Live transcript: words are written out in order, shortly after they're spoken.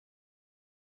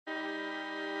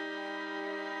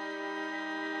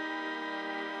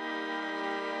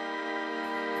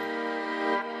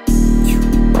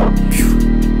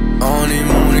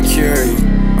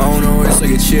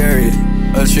like a chariot.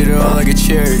 I treat it all like a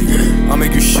charity. I'll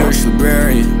make you church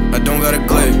librarian. I don't got a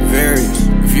glick, varies.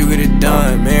 If you get it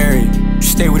done, marry. You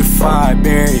stay with a 5,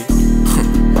 buried.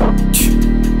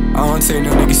 I don't take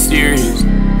no nigga serious.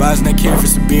 Buys that can for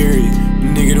Siberia.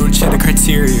 Nigga don't check the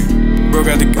criteria. Bro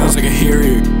got the guns like a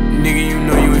Harrier. Nigga, you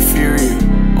know you inferior.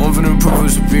 I'm finna prove I'm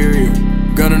superior.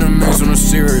 Gun in the mix with no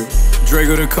cereal.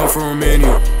 Draco to come from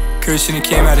Romania. Cushion it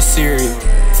came out of Syria.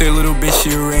 Say a little bitch, she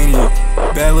Iranian.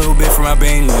 Bad little bit from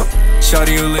Albania.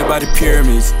 Shawty you lit by the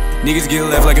pyramids. Niggas get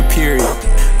left like a period.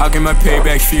 How can my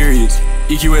payback furious?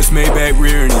 EQS made back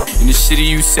rearing it. And the shitty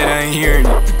you said I ain't hearing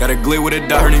it. Got a glade with a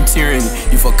daughter named Tyranny.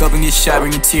 You fuck up and get shot,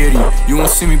 bring a tear to you. You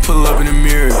won't see me pull up in the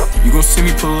mirror. You gon' see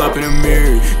me pull up in the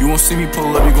mirror. You won't see me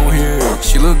pull up, you gon' hear it.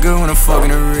 She look good when I'm fucking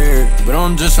her rear. But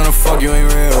I'm just tryna fuck, you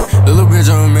ain't real. Little bitch,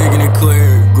 I'm making it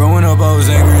clear. Growing up, I was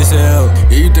angry as hell.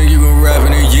 Yeah, you think you gon' rap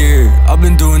in a year. I've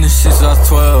been doing this shit since I was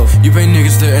 12. You pay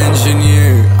niggas to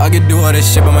engineer. I can do all that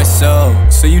shit by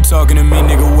myself. So you talking to me,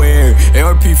 nigga, where?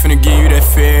 ARP finna give you that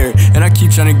fare. And I keep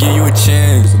tryna give you a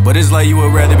chance, but it's like you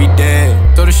would rather be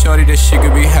dead. Told the shorty that she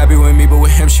could be happy with me, but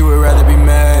with him she would rather be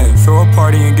mad. Throw a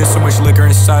party and get so much liquor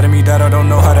inside of me that I don't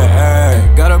know how to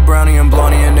act. Got a brownie and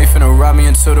blondie and they finna rob me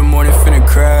until the morning finna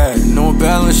crack. Know a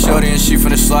bad little shorty and she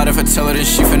finna slide. If I tell her then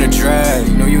she finna drag.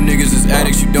 Know you niggas is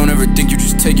addicts, you don't ever think, you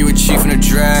just take you a chief and a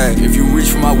drag. If you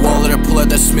reach for my wallet, I pull out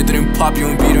that Smith and then pop you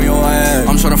and beat on your ass.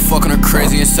 I'm tryna fuck on her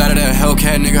crazy inside of that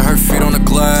Hellcat, nigga, her feet on the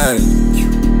glass.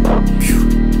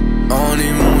 I don't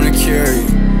even wanna carry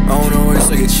it. I don't know, it's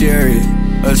like a chariot.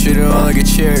 I treat it all like a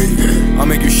charity. I'll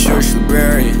make you church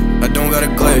librarian. I don't got a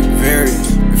glick,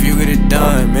 varies. If you get it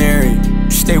done, marry.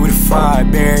 You stay with a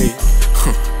 5, buried.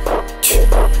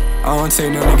 I don't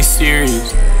take no nigga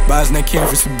serious. Buys that can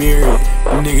for Siberia.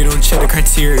 Nigga don't check the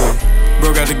criteria.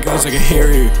 Bro got the guns like a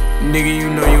Harrier. Nigga, you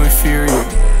know you inferior.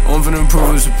 I'm finna prove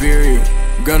I'm superior.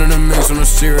 Gun in the mix with no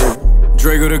cereal.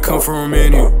 Draco to come from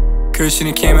Romania. Cushion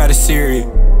it came out of Syria.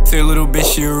 Say a little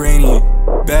bitch, she Iranian.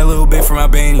 Bad little bit from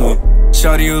Albania.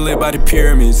 Shawty you lit by the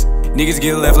pyramids. Niggas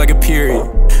get left like a period.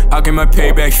 How can my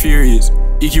payback furious?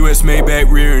 EQS made back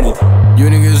rearing it. You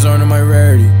niggas aren't my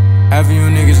rarity. Half of you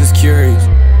niggas is curious.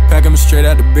 Pack 'em straight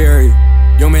out the barrier.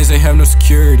 Yo mans, they have no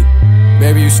security.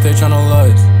 Baby, you stay tryna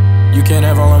lust. You can't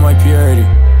have all of my purity.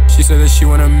 She said that she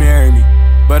wanna marry me,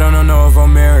 but I don't know if I'll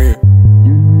marry her.